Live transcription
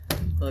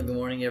Well, good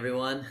morning,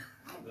 everyone.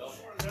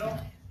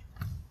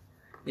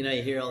 You know,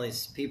 you hear all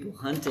these people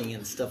hunting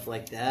and stuff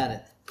like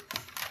that.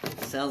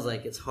 It sounds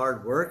like it's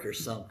hard work or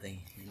something.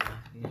 You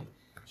know?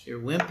 You're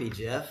wimpy,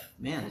 Jeff.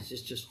 Man, it's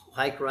just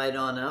hike right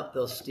on up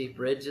those steep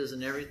ridges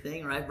and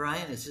everything, right,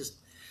 Brian? It's just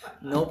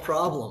no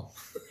problem.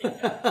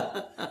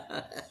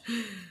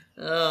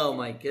 Oh,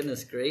 my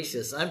goodness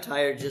gracious. I'm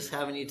tired just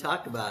having you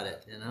talk about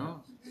it, you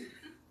know?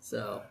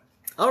 So,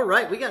 all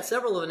right, we got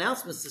several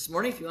announcements this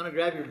morning. If you want to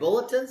grab your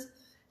bulletins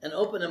and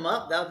open them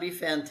up, that would be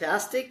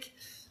fantastic.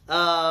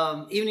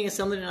 Evening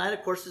assembly tonight,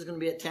 of course, is going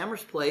to be at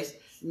Tamara's Place.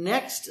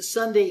 Next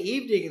Sunday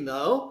evening,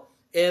 though,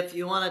 if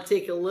you want to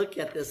take a look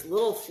at this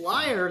little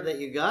flyer that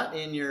you got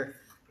in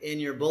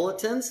your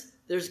bulletins,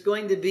 there's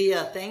going to be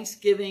a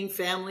Thanksgiving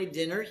family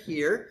dinner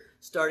here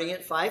starting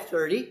at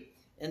 5:30.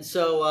 And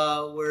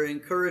so we're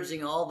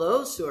encouraging all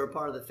those who are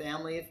part of the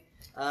family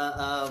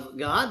of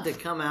God to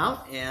come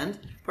out and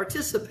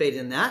participate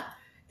in that.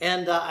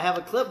 And I have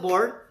a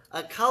clipboard,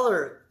 a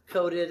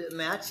color-coded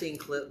matching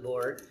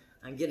clipboard.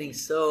 I'm getting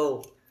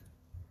so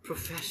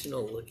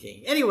professional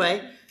looking.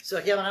 Anyway,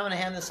 so Kevin, I'm going to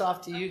hand this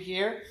off to you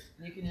here.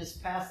 You can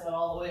just pass that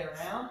all the way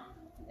around.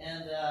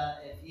 And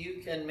if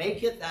you can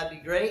make it, that'd be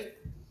great.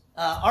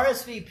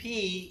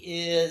 RSVP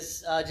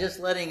is just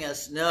letting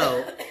us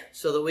know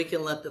so that we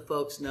can let the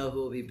folks know who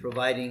will be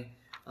providing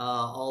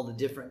all the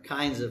different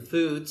kinds of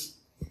foods.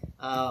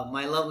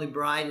 My lovely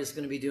bride is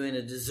going to be doing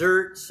a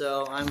dessert,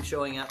 so I'm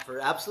showing up for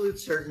absolute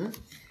certain.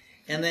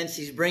 And then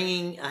she's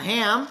bringing a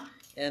ham,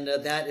 and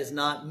that is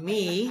not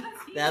me.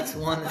 That's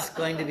one that's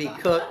going to be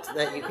cooked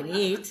that you can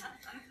eat.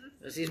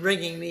 She's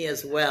bringing me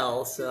as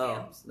well,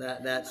 so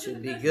that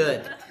should be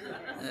good.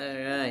 All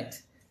right.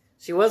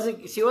 She was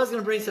going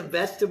to bring some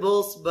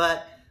vegetables,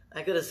 but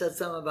I could have said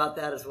something about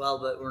that as well,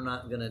 but we're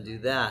not going to do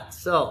that.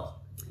 So,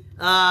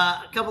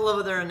 a couple of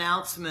other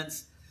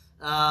announcements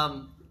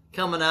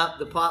coming up,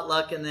 the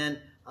potluck, and then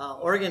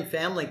Oregon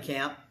Family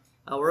Camp.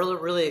 We're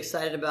really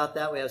excited about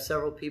that. We have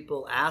several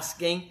people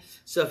asking.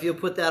 So if you'll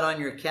put that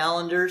on your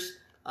calendars,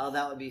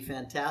 that would be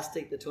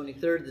fantastic. The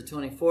 23rd, the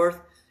 24th,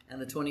 and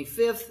the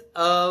 25th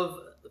of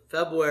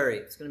February.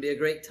 It's going to be a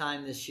great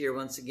time this year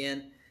once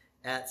again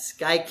at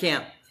Sky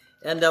Camp.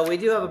 And we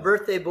do have a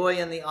birthday boy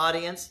in the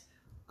audience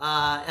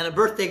and a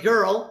birthday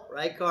girl,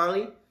 right,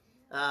 Carly?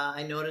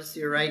 I noticed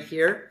you're right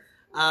here.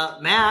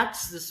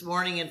 Max this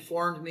morning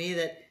informed me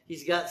that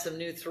he's got some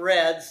new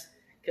threads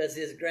because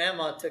his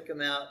grandma took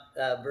him out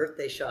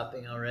birthday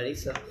shopping already,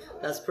 so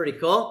that's pretty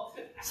cool.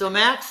 So,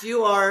 Max,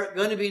 you are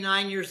going to be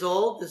 9 years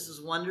old. This is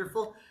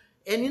wonderful.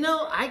 And, you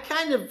know, I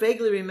kind of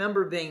vaguely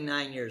remember being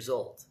 9 years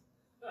old.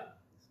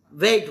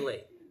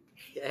 Vaguely.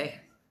 Okay?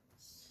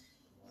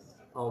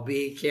 Oh,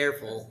 be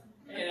careful.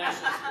 And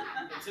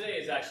today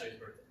is actually his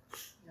birthday.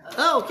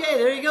 Oh, okay,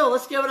 there you go.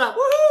 Let's give it up.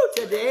 Woohoo!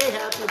 Today,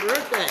 happy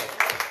birthday.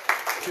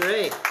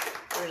 Great.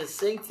 We're going to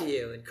sing to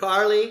you. And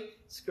Carly,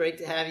 it's great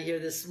to have you here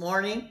this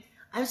morning.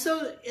 I'm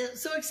so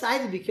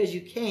excited because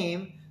you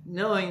came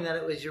knowing that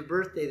it was your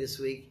birthday this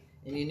week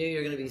and you knew you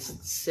were going to be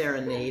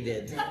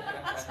serenaded.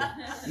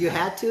 You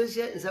had to? Is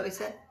that what you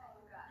said?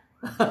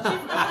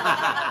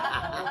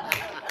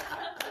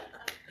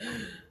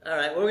 All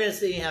right, well, we're going to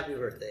sing you happy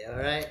birthday, all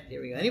right?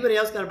 Here we go. Anybody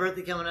else got a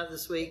birthday coming up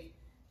this week?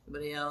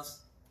 Anybody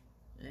else?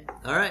 Okay.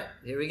 All right,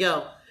 here we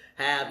go.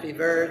 Happy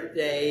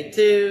birthday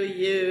to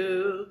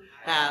you.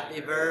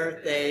 Happy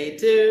birthday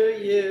to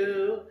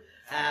you.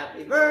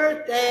 Happy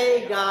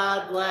birthday,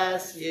 God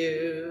bless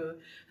you.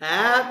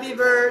 Happy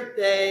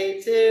birthday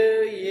to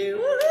you.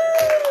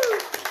 Woo-hoo!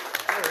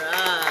 All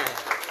right.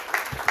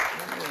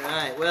 All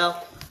right,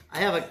 well, I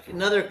have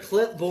another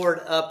clipboard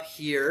up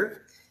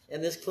here,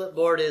 and this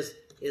clipboard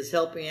is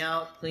helping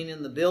out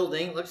cleaning the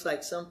building. Looks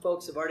like some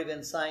folks have already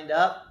been signed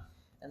up.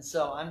 And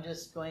so I'm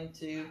just going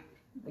to,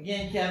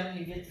 again, Kevin,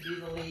 you get to be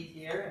the lead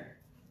here.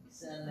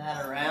 Send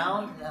that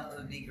around. That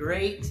would be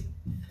great.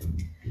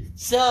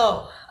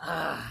 So,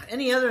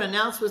 any other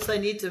announcements I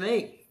need to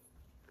make?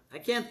 I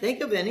can't think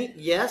of any.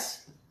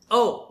 Yes.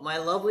 Oh, my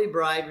lovely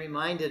bride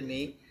reminded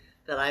me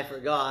that I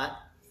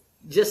forgot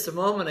just a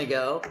moment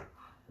ago.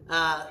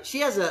 She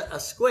has a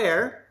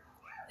square,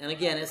 and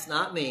again, it's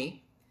not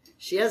me.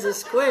 She has a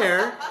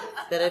square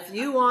that if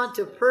you want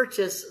to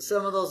purchase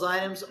some of those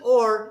items,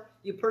 or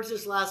you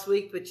purchased last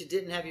week but you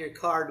didn't have your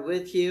card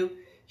with you,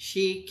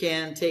 she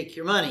can take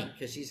your money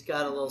because she's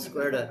got a little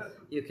square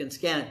you can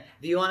scan it.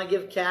 If you want to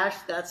give cash,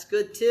 that's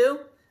good too.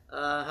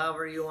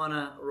 However you want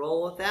to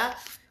roll with that.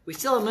 We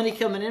still have money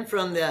coming in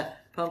from the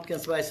Pumpkin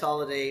Spice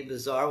Holiday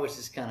Bazaar, which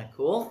is kind of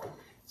cool.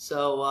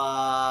 So,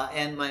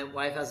 and my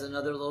wife has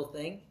another little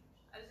thing.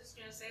 I was just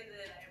going to say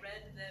that I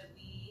read that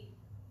we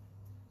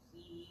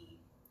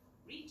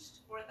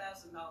reached $4,000.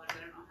 I don't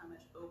know how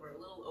much over, a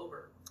little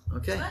over.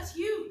 Okay. So that's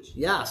huge.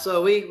 Yeah,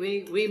 so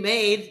we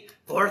made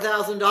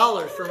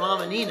 $4,000 for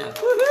Mama Nina.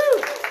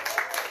 Woohoo!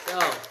 So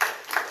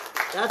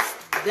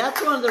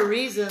that's one of the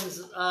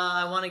reasons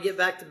I want to get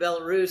back to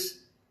Belarus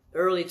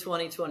early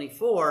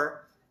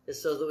 2024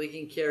 is so that we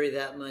can carry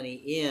that money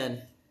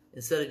in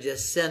instead of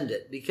just send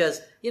it.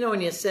 Because,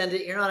 when you send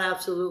it, you're not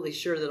absolutely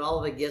sure that all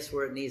of it gets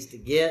where it needs to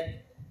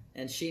get,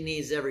 and she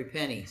needs every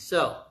penny.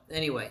 So,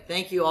 anyway,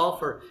 thank you all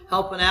for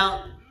helping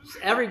out.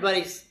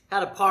 Everybody's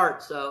had a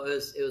part, so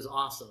it was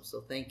awesome.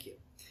 So, thank you.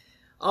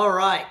 All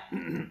right.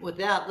 With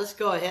that, let's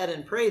go ahead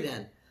and pray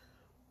then.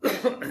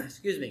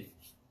 Excuse me.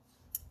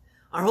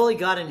 Our holy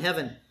God in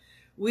heaven,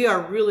 we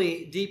are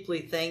really deeply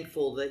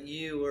thankful that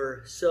you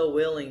were so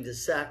willing to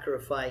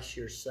sacrifice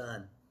your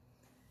son.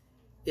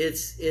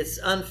 It's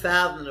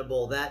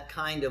unfathomable, that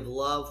kind of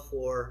love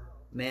for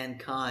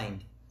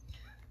mankind.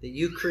 That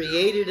you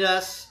created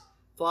us,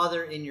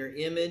 Father, in your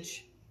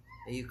image.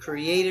 That you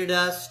created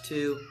us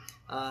to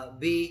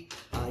be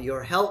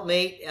your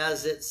helpmate,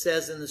 as it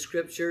says in the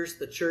scriptures.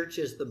 The church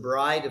is the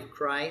bride of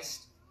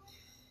Christ.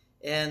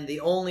 And the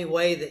only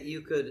way that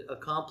you could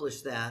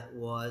accomplish that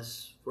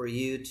was for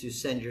you to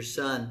send your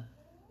son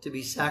to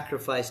be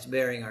sacrificed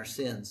bearing our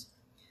sins.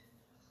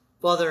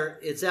 Father,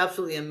 it's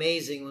absolutely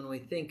amazing when we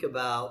think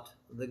about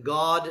the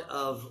God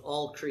of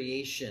all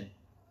creation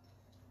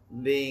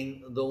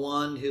being the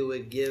one who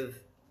would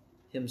give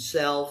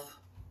himself,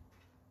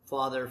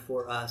 Father,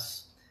 for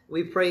us.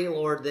 We pray,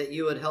 Lord, that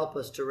you would help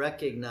us to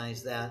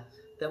recognize that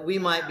we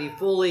might be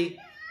fully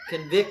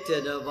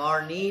convicted of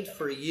our need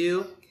for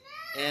you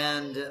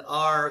and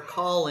our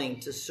calling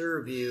to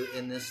serve you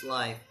in this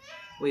life.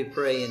 We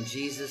pray in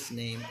Jesus'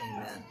 name,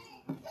 amen.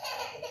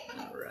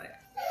 All right.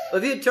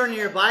 Well, if you turn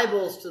your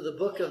Bibles to the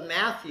book of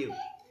Matthew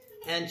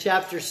and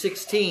chapter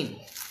 16.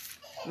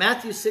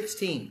 Matthew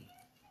 16.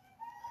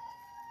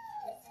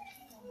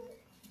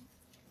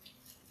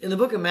 In the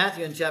book of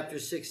Matthew in chapter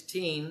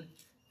 16,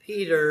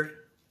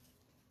 Peter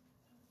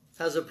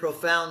has a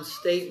profound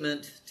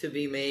statement to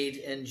be made,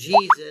 and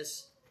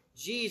Jesus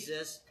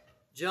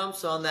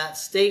jumps on that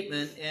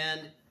statement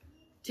and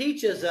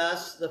teaches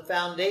us the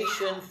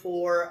foundation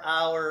for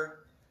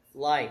our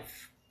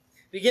life.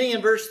 Beginning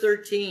in verse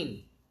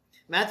 13.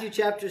 Matthew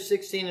chapter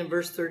 16 and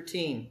verse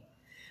 13.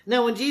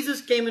 Now when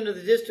Jesus came into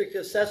the district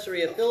of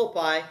Caesarea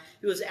Philippi,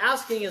 he was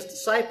asking his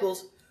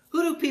disciples,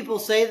 "Who do people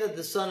say that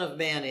the Son of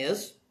Man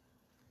is?"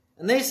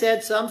 And they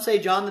said, "Some say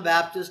John the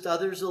Baptist,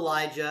 others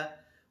Elijah,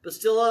 but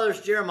still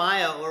others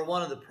Jeremiah or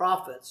one of the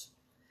prophets."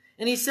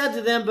 And he said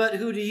to them, "But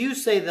who do you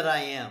say that I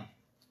am?"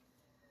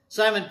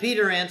 Simon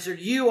Peter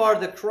answered, "You are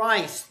the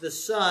Christ, the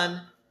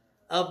Son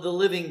of the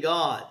living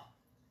God."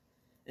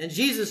 And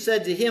Jesus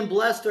said to him,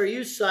 "Blessed are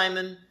you,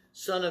 Simon,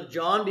 son of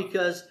John,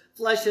 because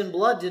flesh and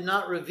blood did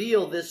not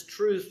reveal this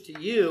truth to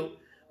you,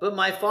 but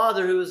my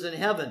Father who is in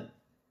heaven.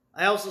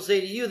 I also say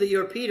to you that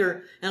you are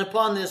Peter, and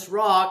upon this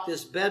rock,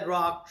 this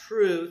bedrock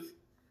truth,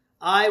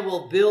 I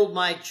will build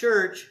my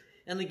church,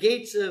 and the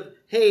gates of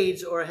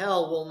Hades or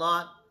hell will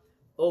not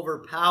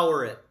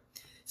overpower it."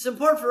 It's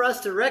important for us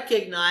to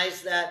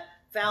recognize that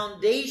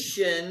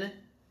foundation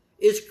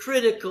is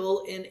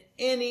critical in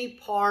any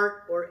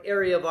part or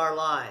area of our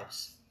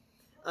lives.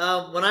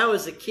 When I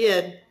was a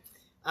kid,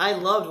 I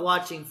loved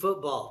watching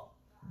football.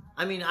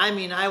 I mean,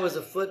 I was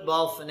a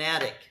football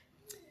fanatic.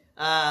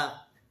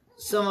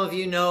 Some of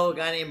you know a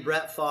guy named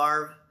Brett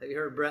Favre. Have you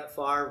heard of Brett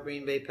Favre,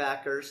 Green Bay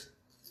Packers?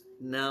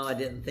 No, I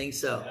didn't think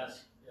so.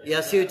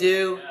 Yes, you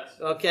do?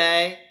 Yes.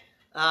 Okay.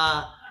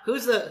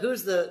 Who's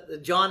the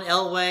John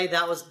Elway?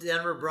 That was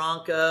Denver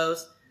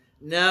Broncos.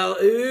 No.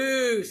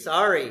 Ooh,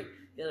 sorry.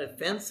 Get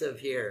offensive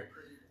here.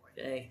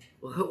 Okay.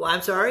 Well,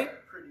 I'm sorry?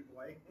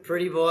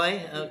 Pretty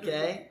boy.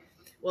 Okay.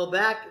 Well,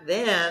 back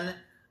then,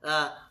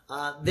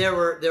 there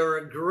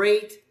were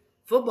great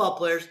football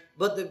players,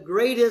 but the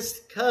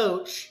greatest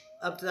coach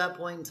up to that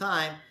point in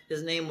time,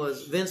 his name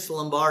was Vince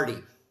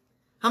Lombardi.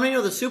 How many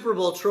know the Super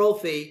Bowl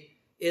trophy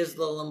is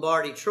the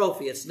Lombardi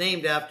Trophy? It's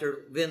named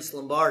after Vince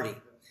Lombardi.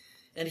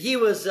 And he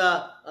was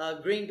a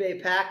Green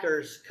Bay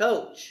Packers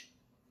coach.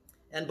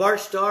 And Bart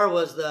Starr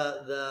was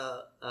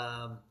the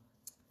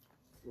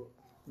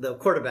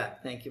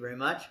quarterback. Thank you very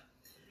much.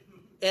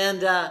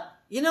 And,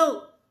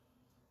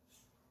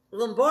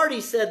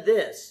 Lombardi said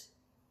this: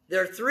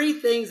 there are three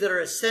things that are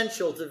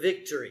essential to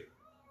victory.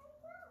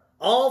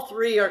 All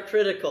three are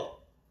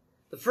critical.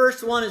 The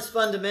first one is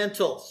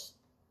fundamentals.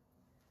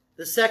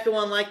 The second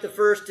one, like the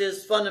first,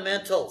 is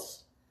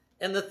fundamentals.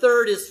 And the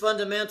third is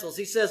fundamentals.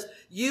 He says,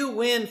 you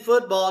win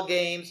football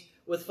games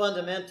with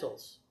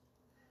fundamentals.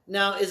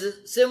 Now, is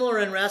it similar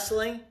in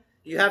wrestling?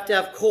 You have to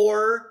have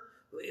core.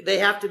 They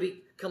have to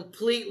be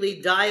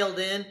completely dialed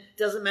in. It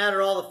doesn't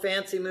matter all the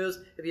fancy moves.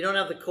 If you don't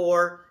have the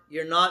core,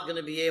 you're not going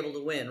to be able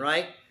to win,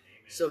 right?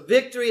 So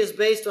victory is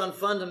based on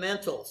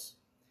fundamentals.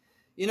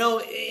 You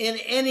know, in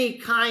any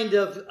kind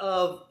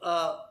of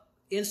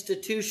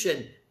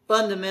institution,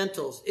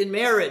 fundamentals. In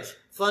marriage,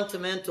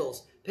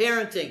 fundamentals.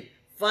 Parenting,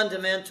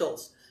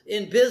 fundamentals.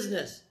 In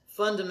business,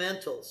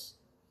 fundamentals.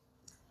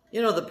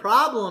 You know, the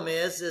problem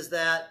is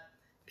that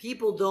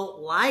people don't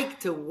like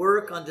to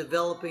work on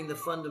developing the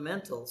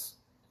fundamentals.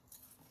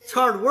 It's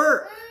hard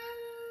work.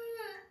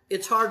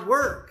 It's hard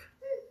work.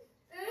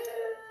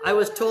 I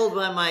was told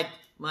by my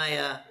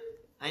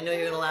I know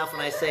you're going to laugh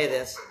when I say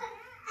this,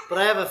 but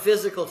I have a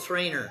physical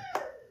trainer.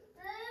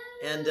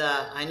 And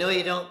I know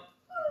you don't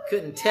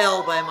couldn't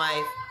tell by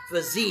my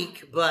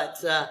physique, but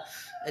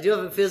I do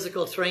have a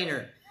physical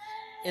trainer.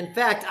 In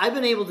fact, I've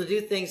been able to do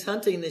things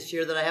hunting this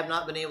year that I have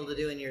not been able to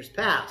do in years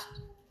past.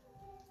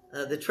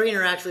 The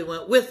trainer actually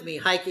went with me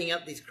hiking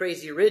up these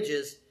crazy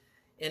ridges,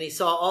 and he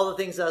saw all the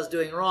things I was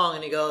doing wrong,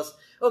 and he goes,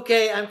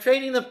 okay, I'm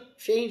changing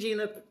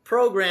the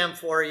program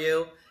for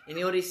you. And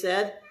you know what he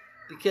said?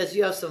 Because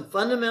you have some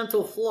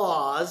fundamental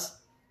flaws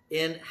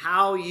in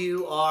how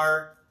you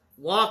are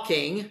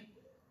walking,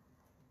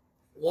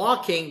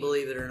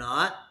 believe it or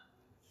not.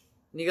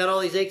 And you got all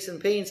these aches and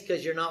pains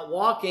because you're not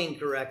walking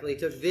correctly. He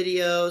took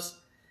videos.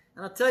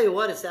 And I'll tell you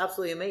what, it's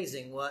absolutely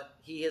amazing what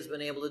he has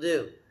been able to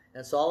do.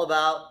 And it's all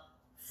about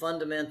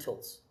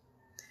fundamentals.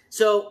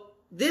 So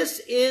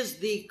this is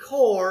the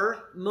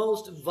core,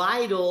 most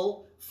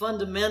vital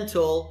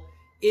fundamental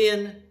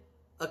in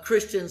a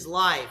Christian's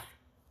life.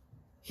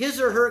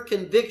 His or her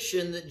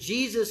conviction that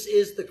Jesus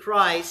is the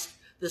Christ,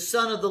 the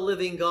Son of the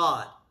living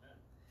God.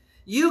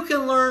 You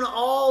can learn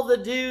all the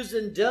do's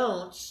and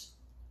don'ts,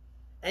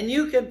 and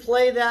you can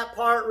play that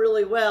part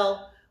really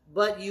well,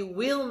 but you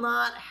will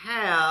not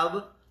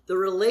have the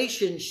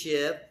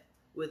relationship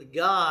with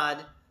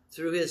God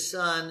through his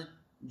Son,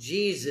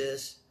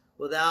 Jesus,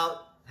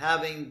 without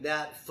having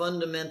that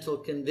fundamental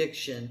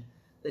conviction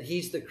that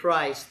he's the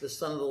Christ, the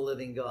Son of the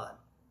living God.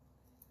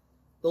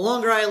 The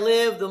longer I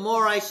live, the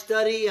more I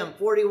study. I'm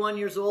 41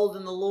 years old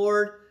in the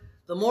Lord.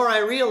 The more I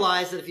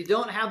realize that if you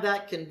don't have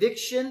that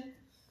conviction,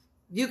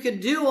 you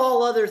can do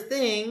all other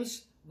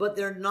things, but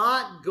they're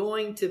not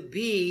going to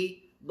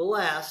be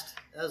blessed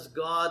as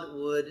God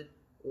would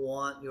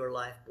want your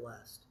life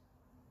blessed.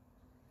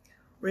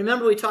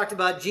 Remember, we talked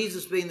about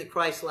Jesus being the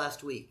Christ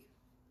last week.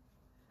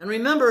 And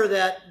remember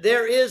that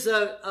there is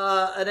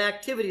an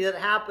activity that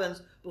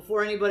happens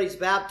before anybody's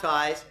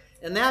baptized,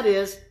 and that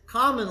is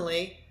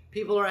commonly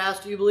people are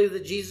asked, do you believe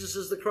that Jesus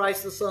is the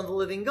Christ, the Son of the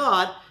living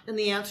God? And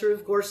the answer,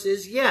 of course,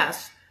 is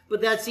yes,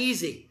 but that's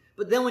easy.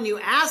 But then when you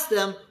ask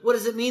them, what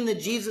does it mean that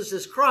Jesus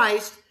is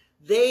Christ?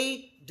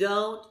 They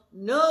don't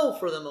know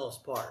for the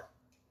most part.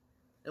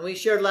 And we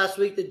shared last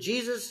week that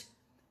Jesus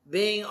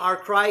being our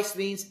Christ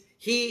means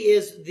he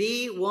is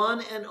the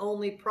one and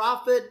only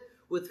prophet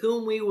with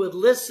whom we would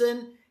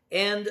listen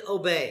and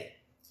obey.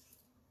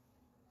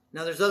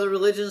 Now, there's other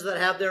religions that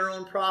have their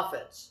own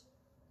prophets.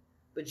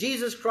 But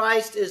Jesus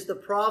Christ is the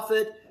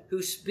prophet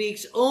who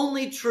speaks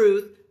only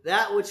truth,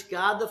 that which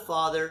God the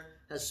Father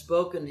has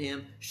spoken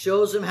him,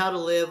 shows him how to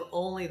live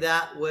only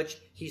that which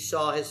he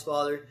saw his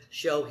Father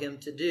show him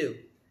to do.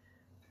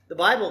 The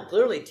Bible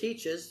clearly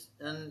teaches,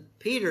 and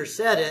Peter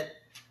said it,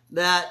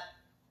 that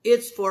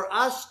it's for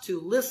us to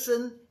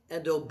listen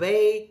and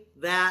obey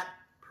that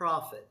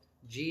prophet,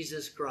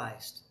 Jesus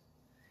Christ,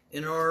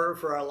 in order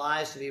for our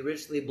lives to be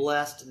richly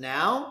blessed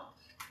now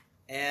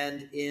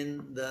and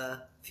in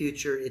the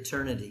future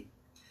eternity.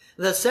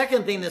 The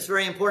second thing that's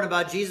very important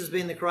about Jesus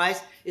being the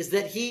Christ is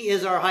that he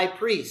is our high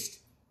priest.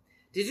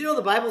 Did you know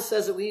the Bible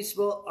says that we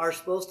are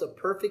supposed to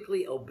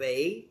perfectly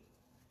obey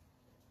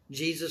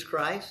Jesus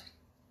Christ?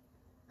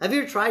 Have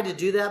you ever tried to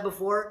do that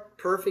before?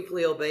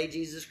 Perfectly obey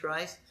Jesus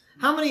Christ?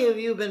 How many of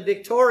you have been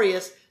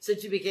victorious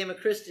since you became a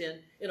Christian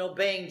in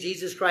obeying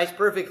Jesus Christ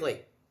perfectly?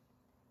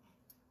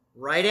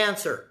 Right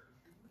answer.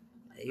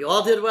 You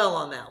all did well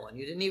on that one.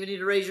 You didn't even need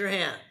to raise your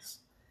hands.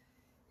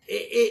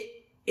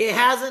 It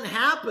hasn't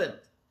happened.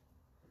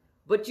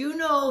 But you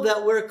know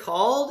that we're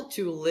called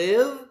to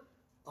live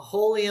a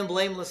holy and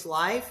blameless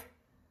life.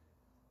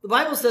 The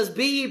Bible says,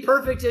 be ye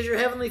perfect as your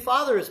heavenly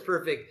Father is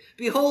perfect.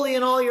 Be holy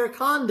in all your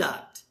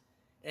conduct.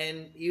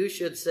 And you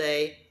should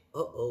say,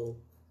 uh-oh.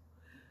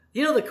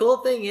 You know the cool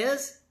thing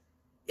is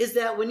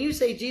that when you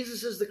say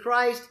Jesus is the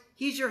Christ,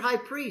 he's your high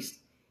priest.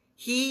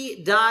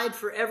 He died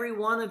for every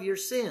one of your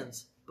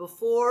sins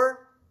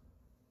before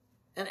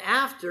and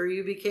after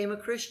you became a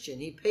Christian.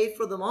 He paid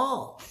for them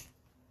all.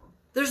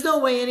 There's no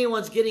way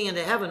anyone's getting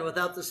into heaven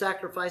without the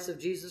sacrifice of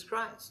Jesus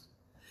Christ.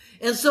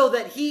 And so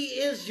that he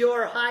is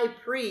your high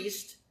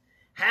priest,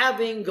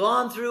 having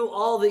gone through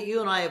all that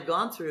you and I have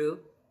gone through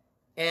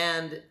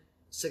and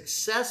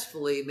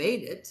successfully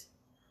made it,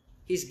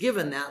 he's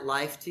given that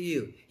life to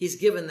you. He's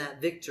given that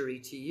victory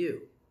to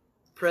you.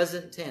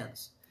 Present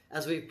tense,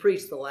 as we've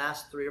preached the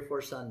last 3 or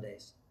 4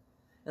 Sundays.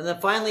 And then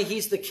finally,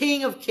 he's the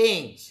King of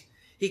Kings.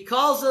 He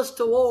calls us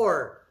to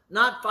war,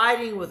 not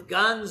fighting with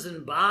guns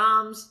and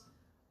bombs.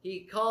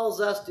 He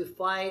calls us to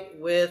fight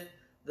with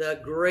the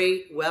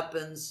great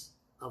weapons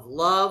of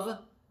love,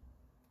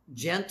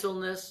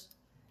 gentleness,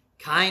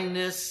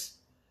 kindness,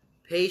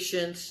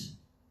 patience,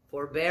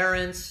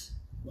 forbearance,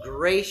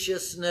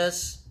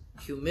 graciousness,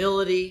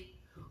 humility.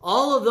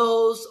 All of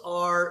those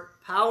are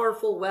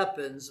powerful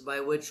weapons by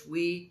which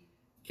we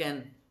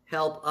can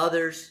help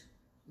others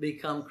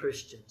become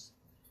Christians.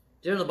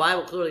 The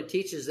Bible clearly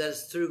teaches that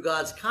it's through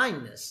God's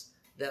kindness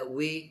that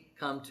we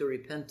come to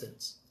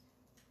repentance.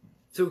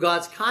 Through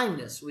God's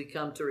kindness, we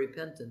come to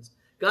repentance.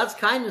 God's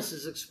kindness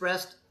is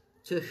expressed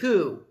to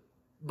who?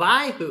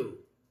 By who?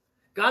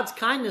 God's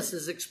kindness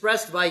is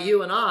expressed by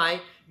you and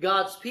I,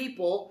 God's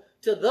people,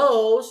 to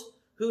those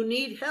who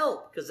need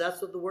help, because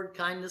that's what the word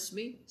kindness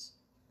means.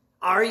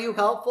 Are you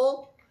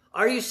helpful?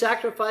 Are you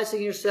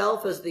sacrificing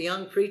yourself, as the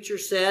young preacher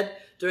said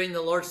during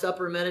the Lord's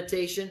Supper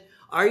meditation?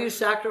 Are you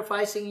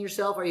sacrificing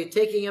yourself? Are you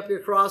taking up your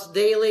cross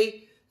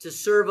daily to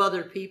serve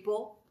other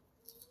people?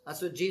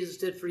 That's what Jesus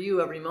did for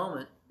you every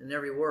moment and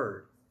every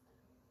word.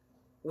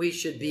 We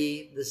should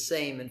be the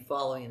same in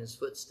following in his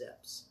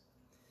footsteps.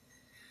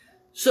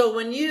 So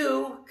when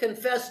you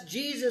confess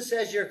Jesus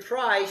as your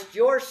Christ,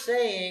 you're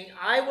saying,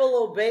 I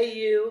will obey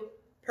you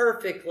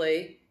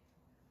perfectly,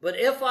 but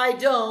if I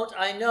don't,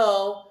 I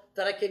know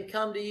that I can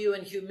come to you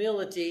in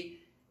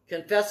humility,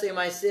 confessing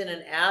my sin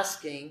and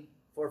asking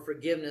for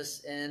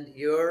forgiveness, and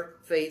you're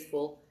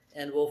faithful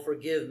and will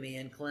forgive me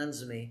and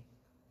cleanse me.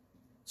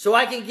 So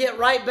I can get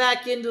right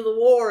back into the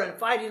war and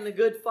fighting the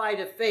good fight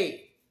of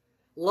faith,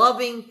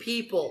 loving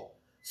people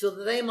so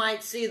that they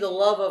might see the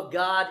love of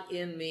God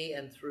in me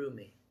and through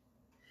me.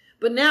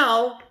 But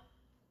now,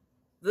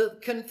 the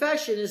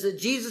confession is that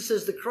Jesus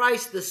is the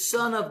Christ, the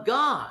Son of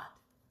God.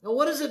 Now,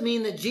 what does it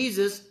mean that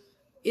Jesus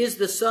is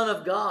the Son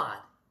of God?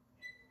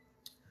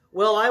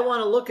 Well, I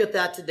want to look at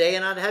that today,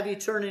 and I'd have you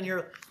turn in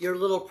your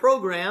little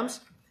programs,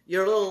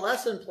 your little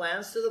lesson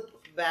plans to the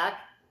back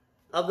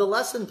of the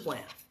lesson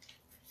plan.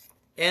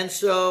 And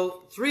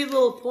so, 3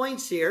 little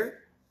points here.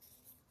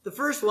 The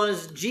first one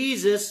is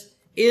Jesus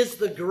is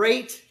the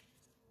great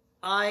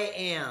I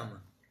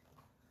am.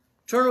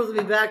 Turn with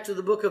me back to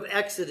the book of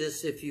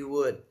Exodus, if you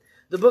would.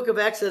 The book of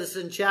Exodus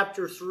in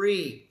chapter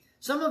 3.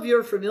 Some of you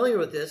are familiar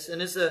with this,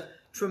 and it's a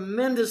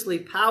tremendously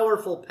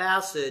powerful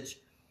passage.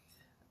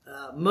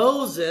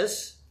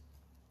 Moses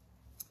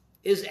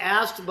is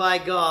asked by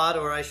God,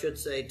 or I should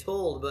say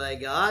told by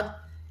God,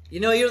 you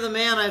know, you're the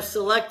man I've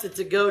selected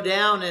to go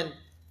down and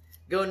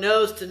go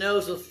nose to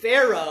nose with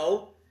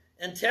Pharaoh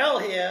and tell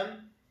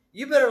him,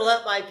 you better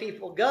let my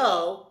people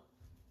go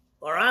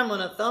or I'm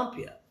going to thump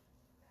you.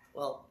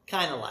 Well,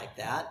 kind of like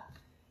that.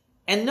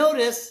 And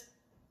notice,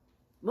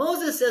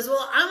 Moses says,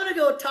 well, I'm going to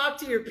go talk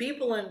to your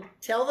people and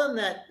tell them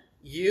that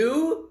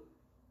you,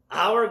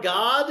 our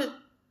God,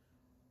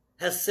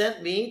 has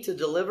sent me to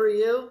deliver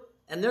you.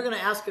 And they're going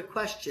to ask a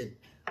question.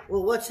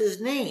 Well, what's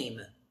his name?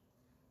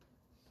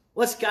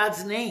 What's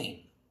God's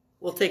name?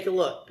 We'll take a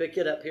look. Pick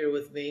it up here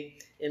with me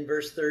in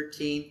verse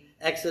 13,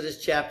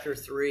 Exodus chapter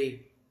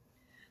 3.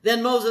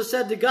 Then Moses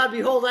said to God,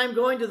 behold, I am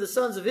going to the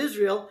sons of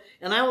Israel,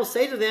 and I will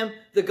say to them,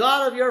 the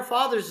God of your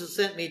fathers has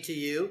sent me to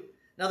you.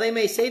 Now they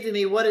may say to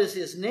me, what is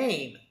his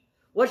name?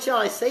 What shall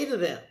I say to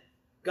them?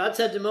 God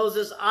said to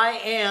Moses, I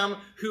am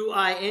who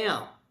I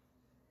am.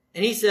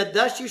 And he said,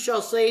 thus you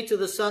shall say to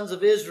the sons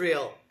of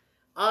Israel,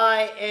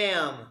 I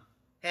am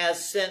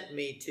has sent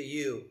me to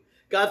you.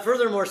 God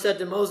furthermore said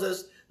to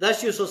Moses,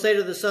 thus you shall say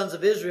to the sons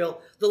of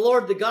Israel, the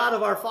Lord, the God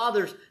of our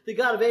fathers, the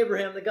God of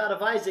Abraham, the God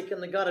of Isaac,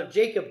 and the God of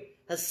Jacob,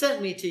 has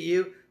sent me to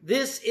you.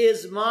 This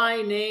is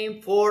my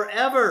name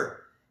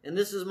forever, and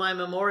this is my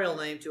memorial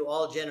name to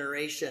all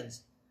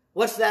generations.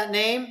 What's that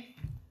name?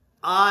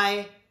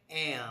 I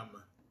am.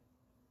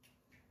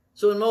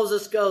 So when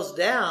Moses goes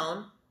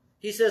down,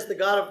 he says, the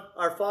God of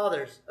our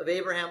fathers, of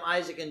Abraham,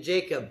 Isaac, and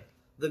Jacob,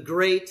 the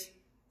great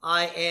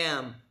I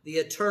am, the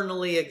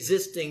eternally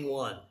existing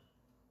one,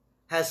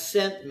 has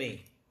sent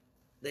me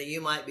that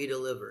you might be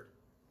delivered.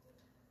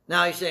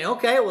 Now you're saying,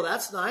 okay, well,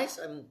 that's nice.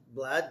 I'm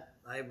glad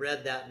I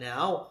read that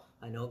now.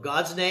 I know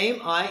God's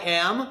name, I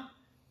am.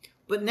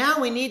 But now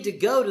we need to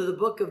go to the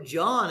book of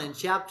John in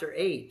chapter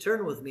 8.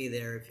 Turn with me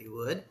there, if you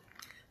would.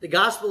 The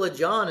Gospel of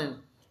John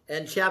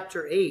in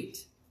chapter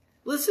 8.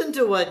 Listen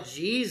to what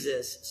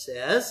Jesus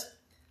says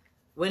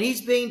when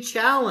he's being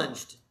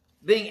challenged,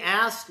 being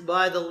asked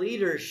by the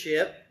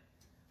leadership,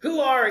 who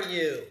are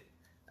you?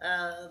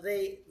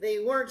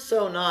 They weren't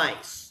so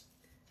nice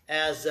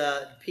as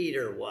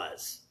Peter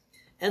was.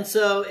 And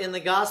so in the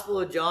Gospel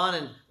of John,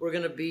 and we're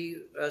going to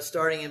be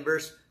starting in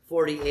verse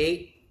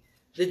 48,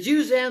 the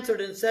Jews answered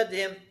and said to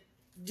him,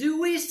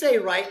 do we say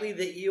rightly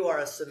that you are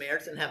a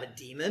Samaritan and have a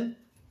demon?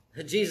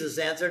 Jesus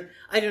answered,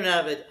 I do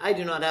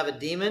not have a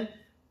demon,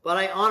 but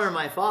I honor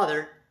my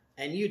Father,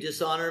 and you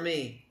dishonor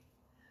me.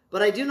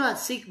 But I do not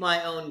seek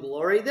my own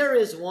glory. There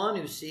is one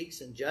who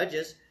seeks and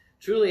judges.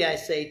 Truly I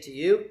say to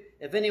you,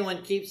 if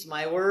anyone keeps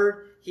my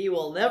word, he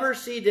will never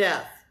see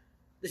death.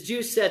 The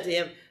Jews said to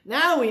him,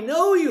 now we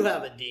know you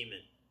have a demon.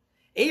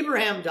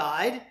 Abraham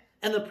died,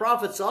 and the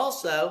prophets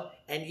also,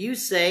 and you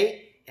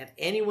say, if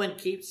anyone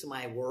keeps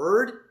my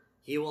word,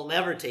 he will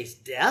never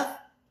taste death.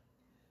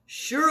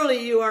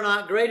 Surely you are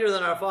not greater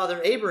than our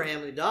father Abraham,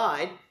 who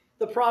died.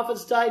 The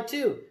prophets died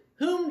too.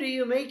 Whom do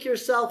you make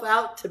yourself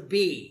out to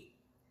be?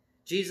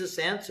 Jesus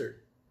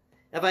answered,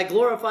 if I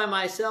glorify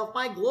myself,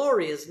 my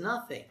glory is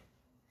nothing.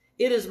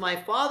 It is my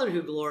Father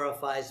who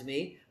glorifies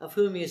me, of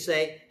whom you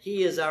say,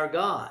 he is our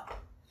God.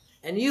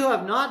 And you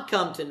have not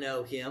come to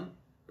know him,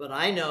 but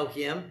I know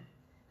him.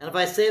 And if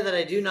I say that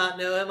I do not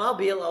know him, I'll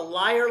be a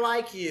liar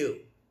like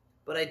you.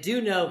 But I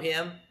do know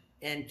him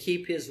and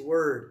keep his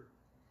word.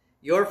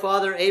 Your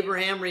father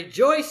Abraham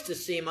rejoiced to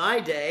see my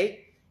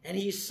day, and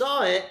he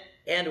saw it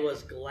and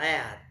was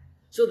glad.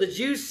 So the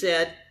Jews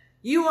said,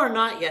 you are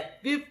not yet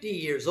 50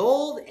 years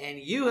old, and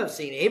you have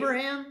seen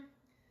Abraham?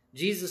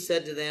 Jesus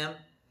said to them,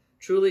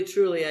 "Truly,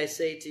 truly, I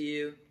say to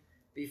you,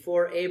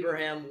 before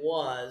Abraham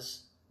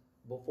was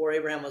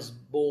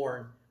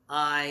born,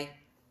 I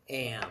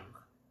am."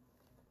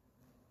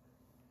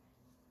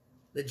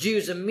 The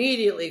Jews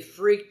immediately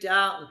freaked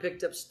out and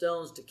picked up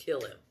stones to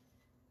kill him.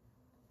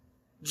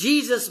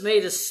 Jesus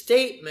made a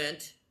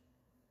statement,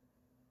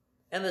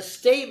 and the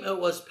statement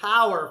was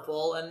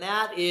powerful, and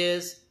that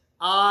is,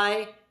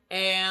 I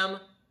am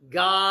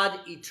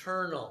God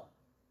eternal,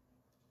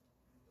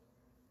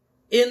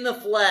 in the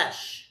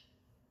flesh.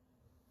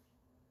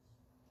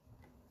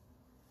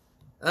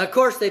 And of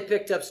course, they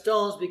picked up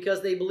stones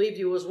because they believed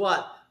he was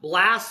what?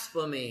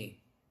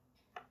 Blasphemy.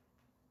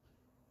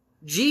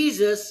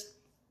 Jesus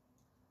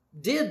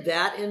did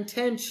that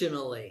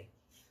intentionally.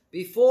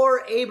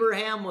 Before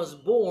Abraham was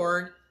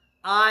born,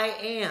 I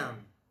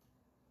am.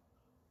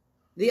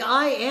 The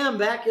I am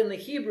back in the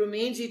Hebrew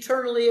means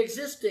eternally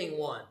existing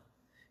one.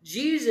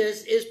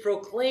 Jesus is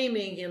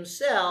proclaiming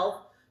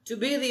himself to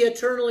be the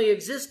eternally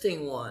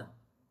existing one.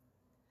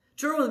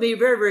 Turn with me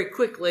very, very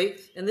quickly,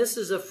 and this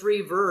is a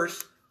free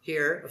verse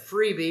here, a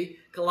freebie,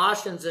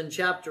 Colossians in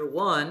chapter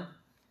 1.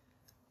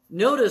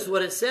 Notice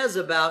what it says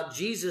about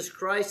Jesus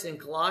Christ in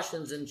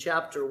Colossians in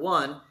chapter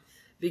 1,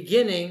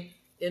 beginning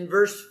in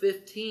verse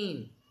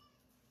 15.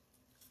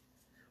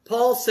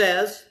 Paul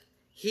says,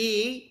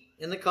 he,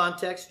 in the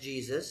context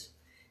Jesus,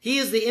 he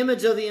is the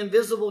image of the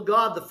invisible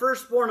God, the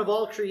firstborn of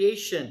all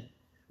creation,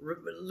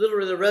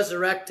 literally the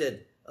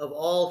resurrected of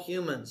all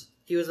humans.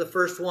 He was the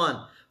first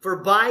one. For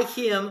by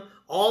him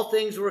all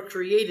things were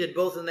created,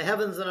 both in the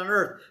heavens and on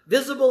earth,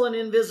 visible and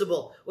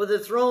invisible, whether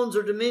thrones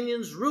or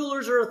dominions,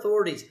 rulers or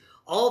authorities.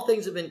 All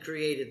things have been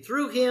created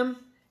through him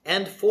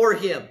and for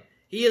him.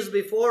 He is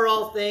before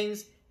all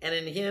things, and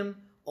in him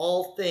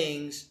all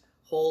things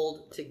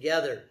hold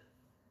together.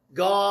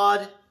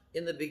 God,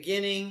 in the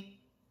beginning,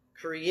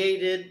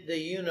 created the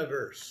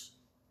universe.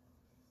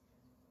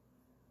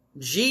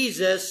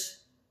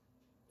 Jesus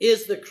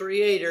is the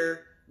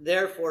creator,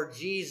 therefore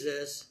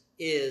Jesus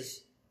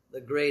is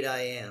the great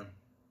I am.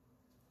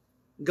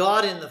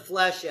 God in the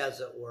flesh, as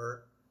it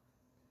were.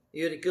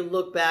 You could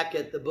look back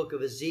at the book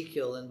of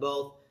Ezekiel in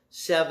both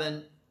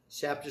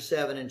chapter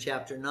 7 and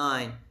chapter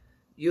 9.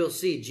 You'll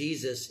see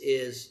Jesus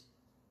is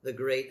the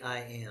great I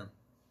am.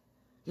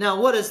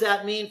 Now, what does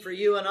that mean for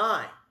you and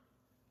I?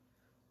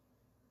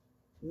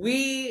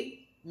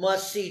 We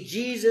must see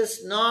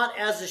Jesus not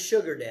as a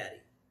sugar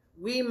daddy.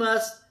 We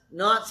must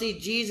not see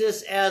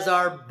Jesus as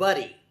our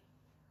buddy.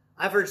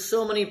 I've heard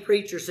so many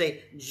preachers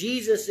say,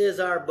 Jesus is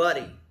our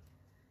buddy.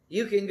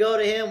 You can go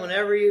to him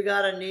whenever you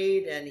got a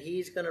need, and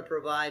he's going to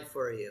provide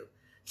for you.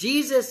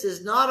 Jesus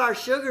is not our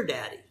sugar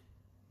daddy.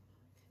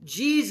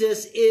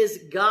 Jesus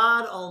is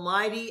God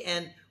Almighty,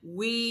 and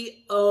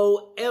we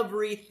owe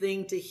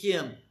everything to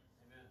him. Amen.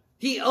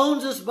 He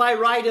owns us by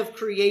right of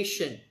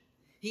creation.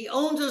 He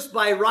owns us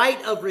by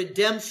right of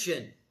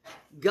redemption.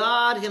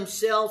 God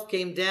himself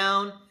came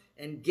down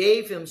and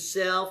gave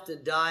himself to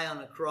die on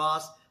a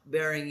cross,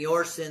 bearing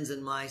your sins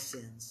and my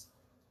sins.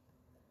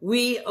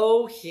 We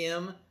owe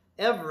him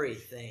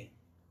everything.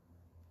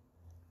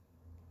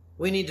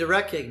 We need to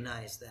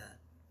recognize that.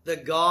 The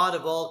God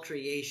of all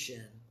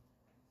creation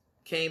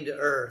came to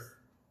earth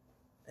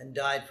and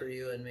died for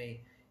you and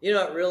me. You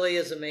know what really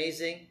is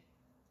amazing?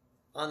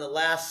 On the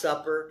Last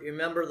Supper, you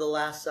remember the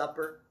Last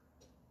Supper?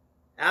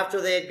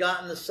 After they had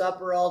gotten the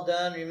supper all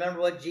done,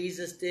 remember what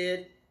Jesus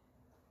did?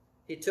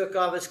 He took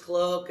off his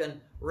cloak and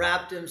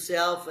wrapped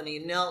himself, and he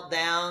knelt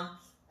down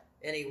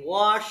and he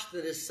washed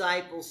the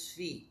disciples'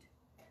 feet.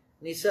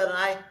 And he said,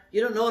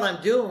 you don't know what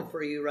I'm doing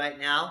for you right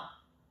now.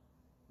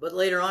 But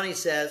later on he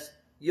says,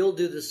 you'll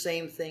do the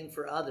same thing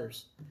for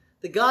others.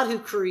 The God who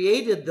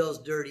created those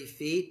dirty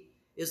feet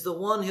is the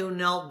one who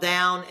knelt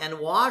down and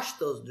washed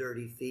those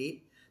dirty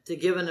feet to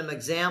give them an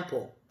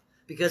example.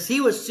 Because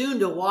he was soon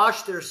to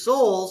wash their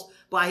souls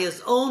by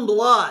his own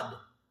blood,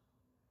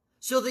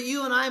 so that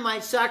you and I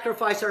might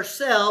sacrifice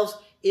ourselves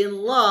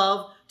in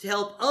love to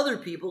help other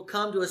people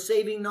come to a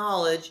saving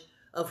knowledge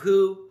of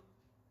who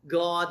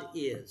God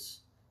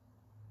is.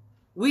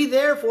 We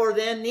therefore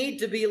then need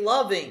to be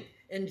loving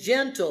and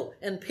gentle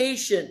and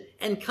patient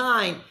and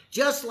kind,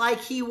 just like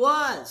he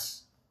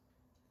was,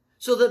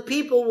 so that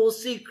people will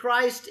see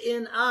Christ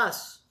in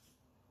us,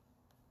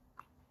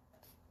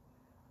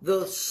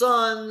 the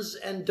sons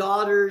and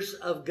daughters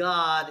of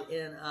God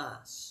in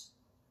us,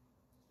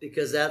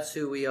 because that's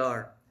who we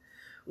are.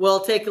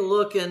 Well, take a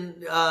look in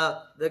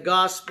the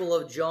Gospel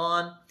of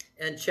John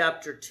and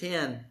chapter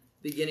 10,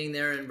 beginning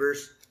there in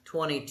verse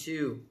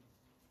 22.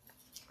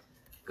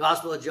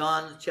 Gospel of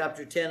John,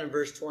 chapter 10 and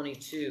verse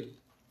 22.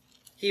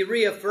 He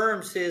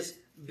reaffirms his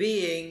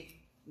being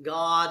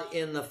God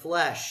in the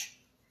flesh.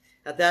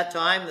 At that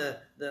time,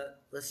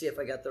 let's see if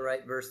I got the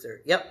right verse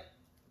there. Yep,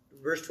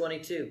 verse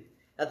 22.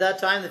 At that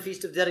time, the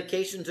Feast of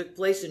Dedication took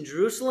place in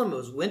Jerusalem. It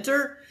was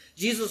winter.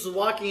 Jesus was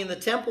walking in the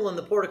temple in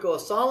the portico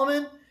of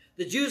Solomon.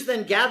 The Jews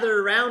then gathered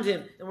around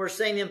him and were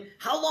saying to him,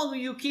 how long will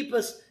you keep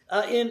us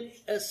in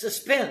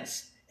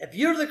suspense? If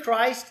you're the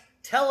Christ,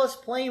 tell us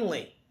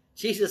plainly.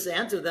 Jesus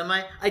answered them,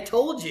 I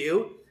told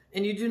you,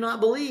 and you do not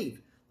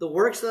believe. The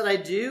works that I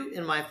do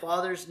in my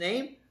Father's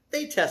name,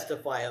 they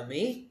testify of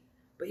me.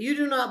 But you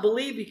do not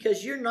believe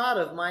because you're not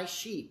of my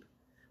sheep.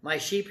 My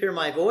sheep hear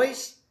my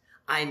voice.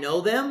 I know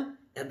them,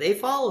 and they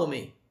follow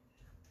me.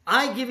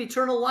 I give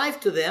eternal life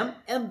to them,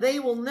 and they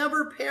will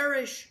never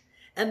perish,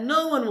 and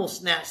no one will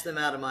snatch them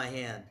out of my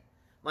hand.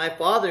 My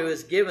Father who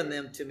has given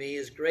them to me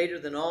is greater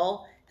than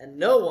all, and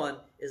no one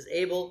is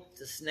able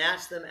to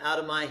snatch them out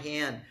of my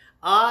hand.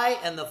 I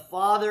and the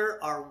Father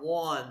are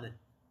one.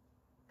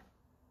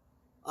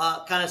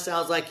 Kind of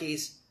sounds like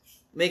he's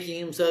making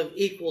himself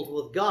equal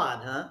with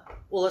God, huh?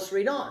 Well, let's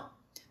read on.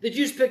 The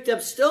Jews picked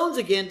up stones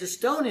again to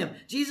stone him.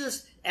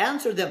 Jesus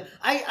answered them,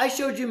 I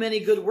showed you many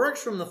good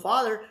works from the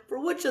Father.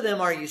 For which of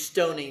them are you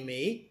stoning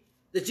me?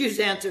 The Jews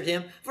answered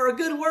him, for a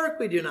good work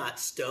we do not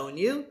stone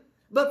you,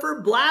 but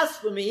for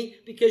blasphemy,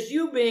 because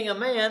you being a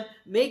man,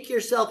 make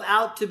yourself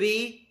out to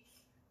be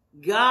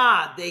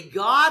God. They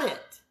got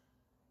it.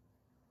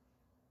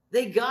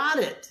 They got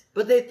it,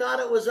 but they thought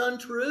it was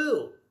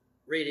untrue.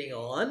 Reading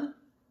on.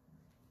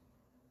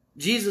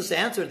 Jesus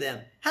answered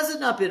them, has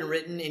it not been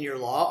written in your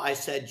law, I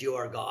said you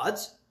are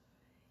gods?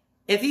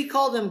 If he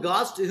called them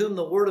gods to whom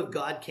the word of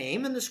God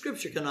came, and the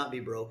scripture cannot be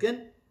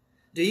broken,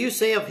 do you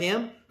say of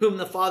him whom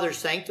the Father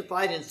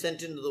sanctified and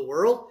sent into the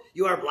world,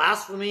 you are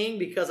blaspheming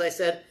because I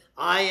said,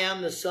 I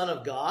am the Son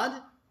of God?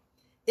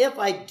 If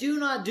I do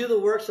not do the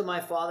works of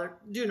my Father,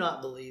 do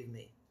not believe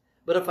me.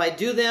 But if I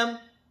do them,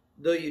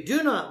 though you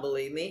do not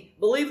believe me,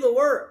 believe the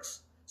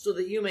works, so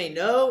that you may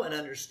know and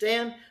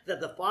understand that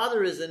the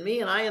Father is in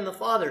me and I in the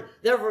Father.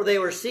 Therefore they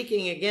were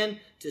seeking again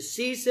to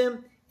seize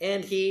him,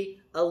 and he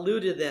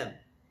eluded them.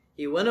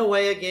 He went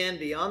away again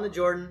beyond the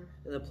Jordan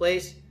in the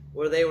place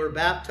where they were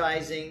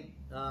baptizing,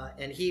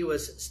 and he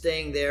was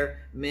staying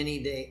there many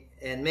days.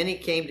 And many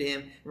came to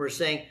him and were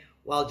saying,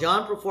 while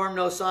John performed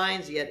no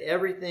signs, yet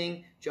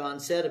everything John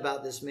said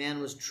about this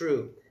man was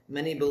true.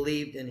 Many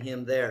believed in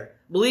him there.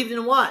 Believed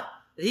in what?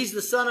 That he's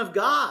the Son of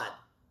God.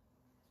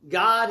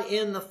 God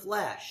in the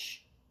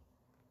flesh.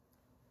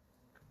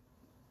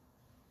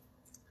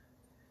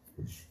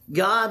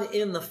 God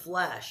in the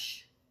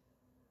flesh.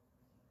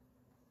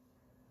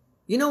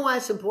 You know why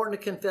it's important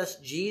to confess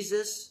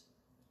Jesus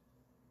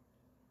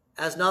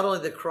as not only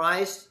the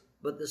Christ,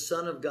 but the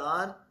Son of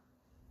God?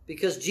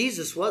 Because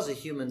Jesus was a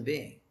human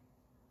being.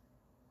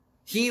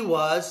 He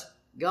was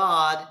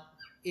God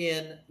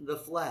in the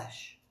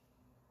flesh.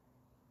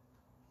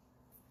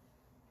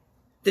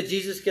 Did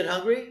Jesus get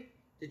hungry?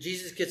 Did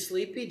Jesus get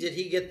sleepy? Did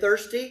he get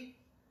thirsty?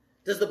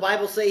 Does the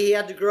Bible say he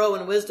had to grow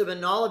in wisdom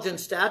and knowledge and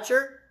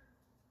stature?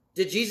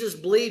 Did Jesus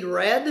bleed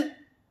red?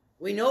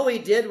 We know he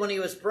did when he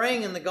was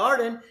praying in the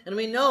garden, and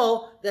we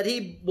know that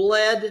he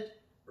bled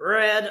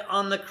red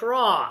on the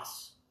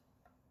cross.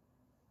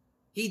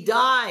 He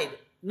died.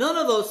 None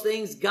of those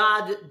things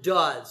God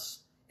does.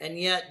 And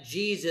yet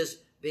Jesus,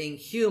 being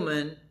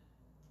human,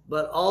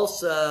 but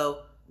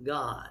also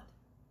God.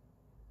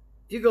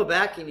 If you go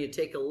back and you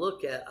take a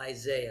look at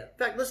Isaiah. In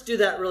fact, let's do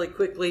that really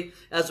quickly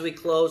as we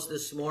close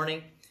this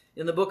morning.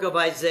 In the book of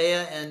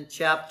Isaiah and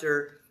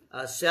chapter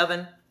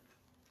 7,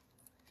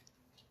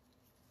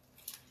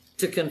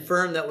 to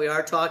confirm that we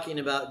are talking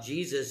about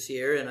Jesus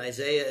here in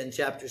Isaiah in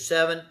chapter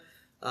 7,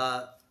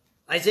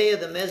 Isaiah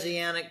the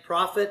Messianic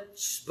prophet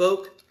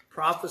spoke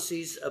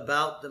prophecies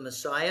about the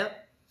Messiah.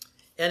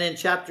 And in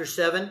chapter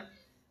 7,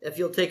 if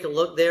you'll take a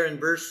look there in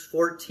verse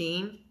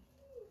 14,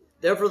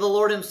 therefore the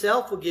Lord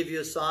himself will give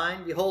you a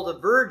sign. Behold, a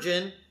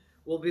virgin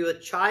will be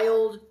with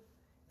child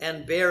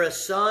and bear a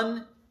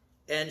son,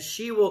 and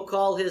she will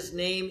call his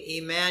name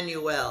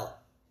Emmanuel.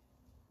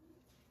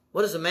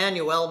 What does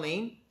Emmanuel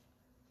mean?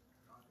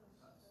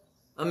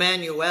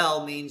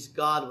 Emmanuel means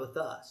God with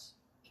us.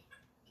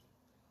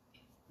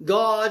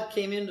 God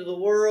came into the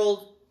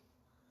world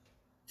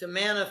to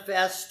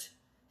manifest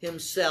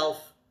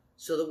himself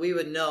so that we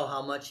would know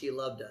how much he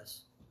loved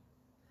us.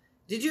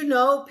 Did you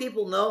know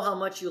people know how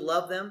much you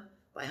love them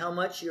by how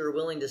much you're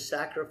willing to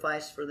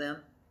sacrifice for them?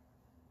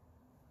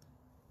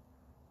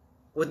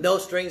 With no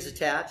strings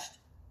attached.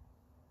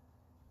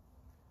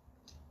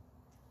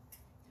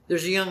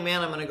 There's a young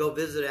man I'm going to go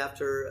visit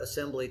after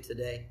assembly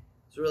today.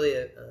 He's really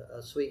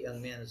a sweet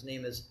young man. His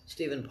name is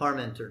Stephen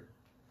Parmenter.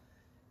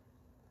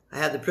 I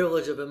had the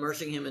privilege of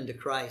immersing him into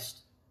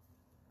Christ.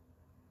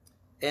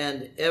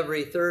 And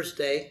every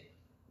Thursday,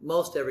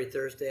 most every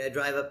Thursday, I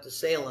drive up to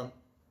Salem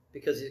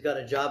because he's got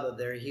a job up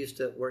there. He used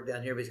to work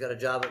down here, but he's got a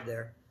job up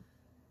there.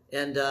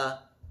 And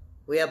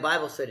we have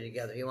Bible study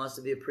together. He wants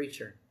to be a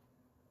preacher.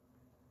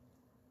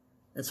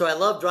 And so I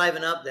love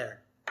driving up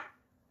there.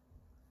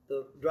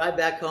 The drive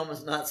back home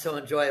is not so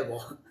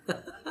enjoyable.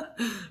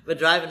 But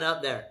driving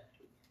up there,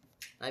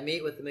 I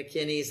meet with the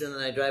McKinneys, and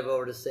then I drive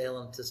over to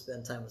Salem to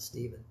spend time with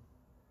Stephen.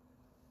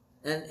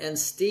 And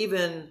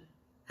Stephen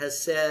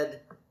has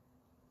said,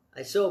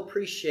 I so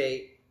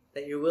appreciate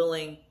that you're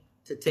willing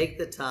to take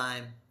the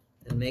time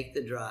and make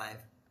the drive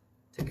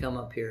to come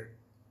up here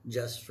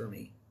just for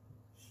me.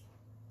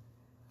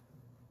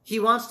 He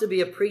wants to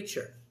be a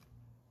preacher.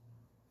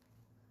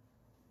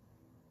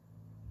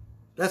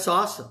 That's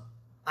awesome.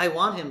 I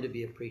want him to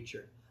be a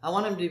preacher. I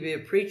want him to be a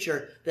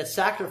preacher that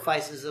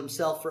sacrifices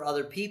himself for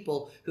other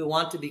people who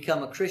want to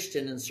become a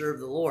Christian and serve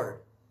the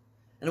Lord.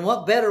 And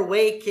what better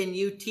way can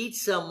you teach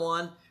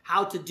someone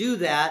how to do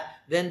that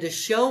than to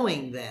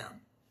showing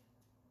them?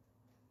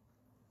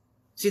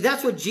 See,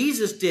 that's what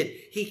Jesus did.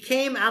 He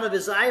came out of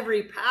his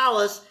ivory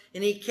palace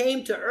and he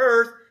came to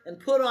earth and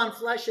put on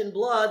flesh and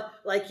blood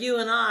like you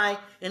and I,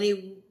 and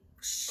he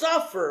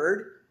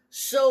suffered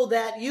so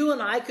that you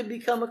and I could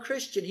become a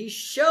Christian. He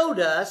showed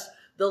us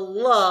the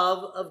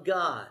love of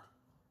God.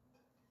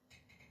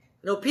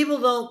 You know, people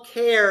don't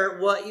care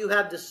what you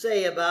have to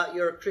say about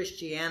your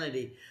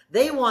Christianity.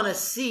 They want to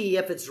see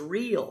if it's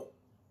real.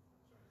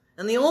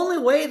 And the only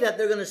way that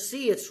they're going to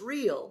see it's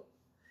real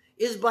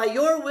is by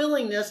your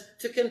willingness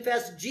to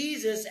confess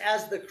Jesus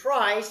as the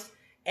Christ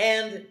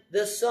and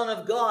the Son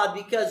of God,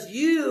 because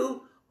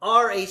you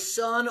are a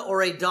son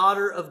or a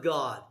daughter of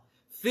God,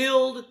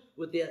 filled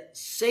with the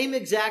same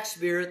exact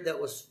Spirit that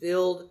was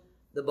filled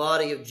the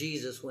body of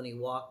Jesus when he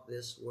walked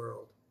this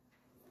world.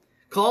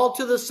 Called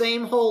to the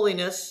same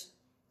holiness,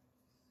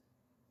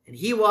 and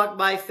he walked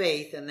by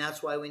faith, and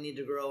that's why we need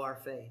to grow our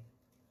faith.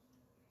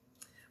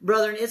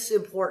 Brethren, it's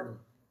important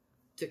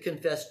to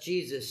confess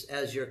Jesus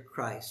as your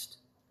Christ,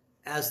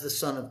 as the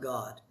Son of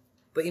God.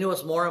 But you know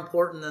what's more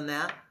important than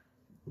that?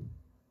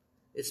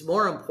 It's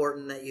more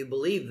important that you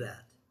believe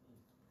that.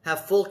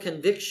 Have full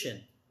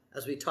conviction,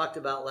 as we talked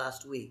about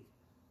last week,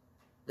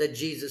 that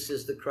Jesus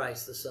is the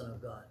Christ, the Son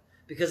of God.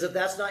 Because if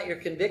that's not your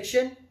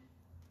conviction,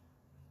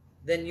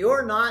 then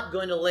you're not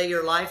going to lay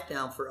your life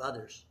down for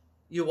others.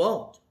 You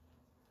won't.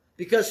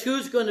 Because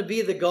who's going to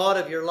be the God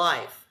of your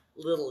life?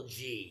 Little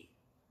g.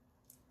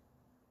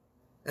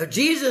 If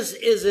Jesus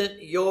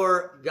isn't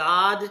your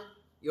God,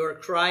 your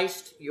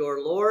Christ,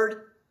 your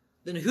Lord,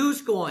 then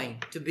who's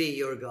going to be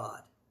your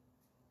God?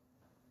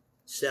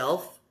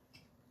 Self.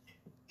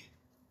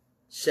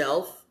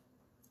 Self.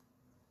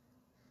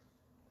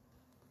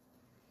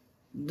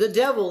 The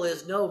devil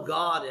is no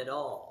God at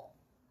all.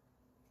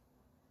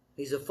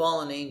 He's a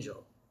fallen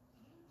angel.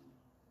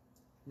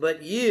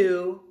 But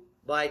you,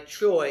 by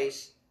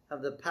choice,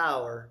 have the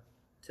power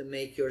to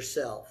make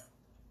yourself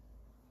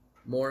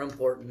more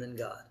important than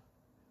God.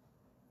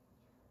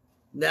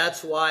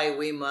 That's why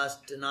we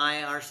must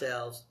deny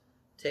ourselves,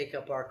 take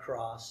up our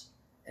cross,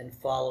 and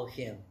follow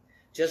him.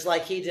 Just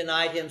like he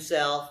denied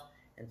himself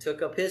and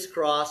took up his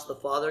cross, the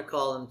Father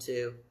called him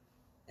to,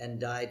 and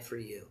died for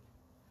you.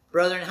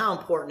 Brethren, how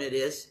important it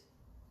is.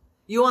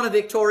 You want a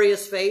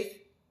victorious faith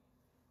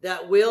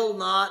that will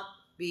not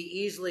be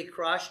easily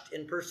crushed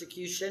in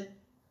persecution?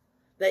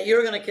 That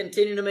you're going to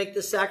continue to make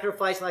the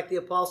sacrifice like the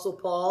Apostle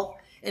Paul,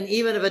 and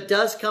even if it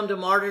does come to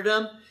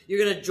martyrdom,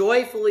 you're going to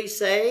joyfully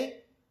say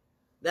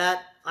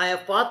that I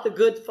have fought the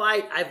good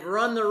fight, I've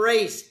run the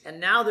race, and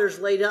now there's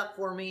laid up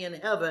for me in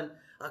heaven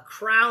a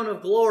crown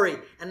of glory.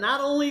 And not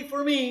only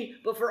for me,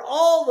 but for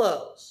all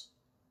those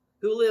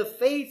who live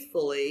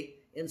faithfully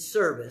in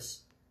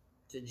service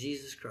to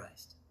Jesus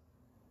Christ.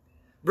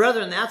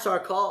 Brethren, that's our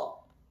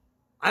call.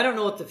 I don't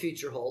know what the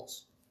future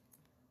holds,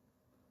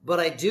 but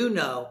I do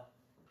know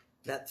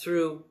that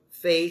through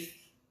faith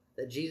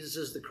that Jesus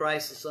is the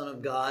Christ, the Son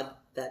of God,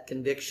 that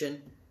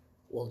conviction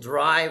will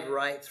drive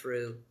right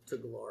through to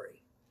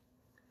glory.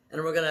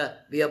 And we're going to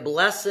be a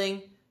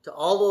blessing to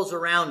all those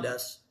around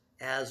us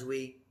as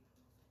we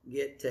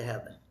get to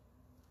heaven.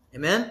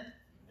 Amen?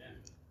 Amen.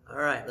 All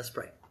right, let's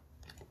pray.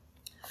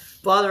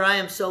 Father, I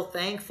am so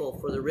thankful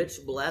for the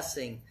rich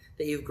blessing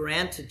that you've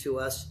granted to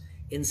us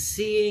in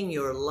seeing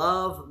your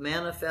love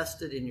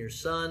manifested in your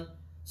Son,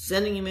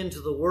 sending him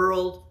into the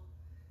world.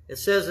 It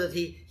says that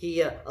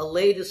he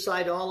laid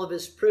aside all of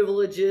his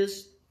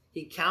privileges.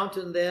 He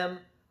counted them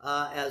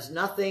as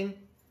nothing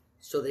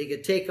so that he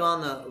could take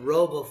on the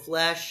robe of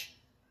flesh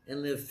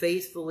and live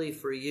faithfully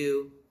for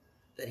you,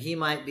 that he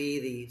might be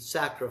the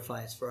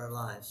sacrifice for our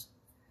lives.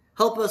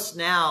 Help us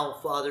now,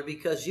 Father,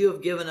 because you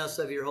have given us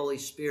of your Holy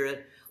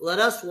Spirit. Let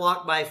us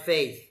walk by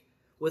faith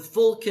with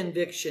full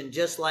conviction,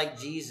 just like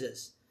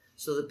Jesus,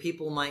 so that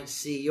people might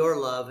see your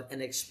love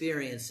and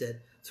experience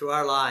it through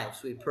our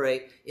lives. We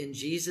pray in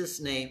Jesus'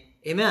 name.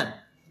 Amen.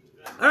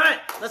 All right,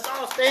 let's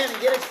all stand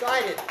and get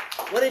excited.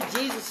 What did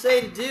Jesus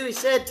say to do? He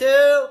said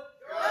to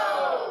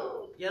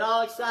go. Get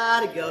all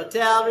excited. Go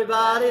tell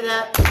everybody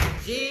that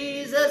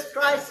Jesus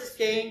Christ is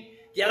King.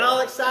 Get all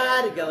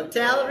excited. Go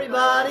tell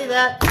everybody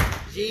that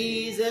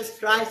Jesus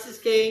Christ is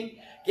King.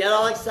 Get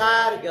all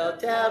excited. Go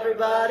tell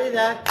everybody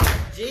that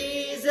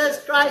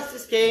Jesus Christ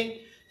is King.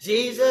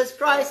 Jesus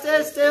Christ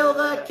is still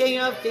the King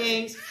of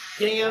Kings.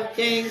 King of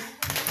Kings.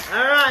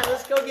 All right,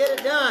 let's go get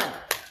it done.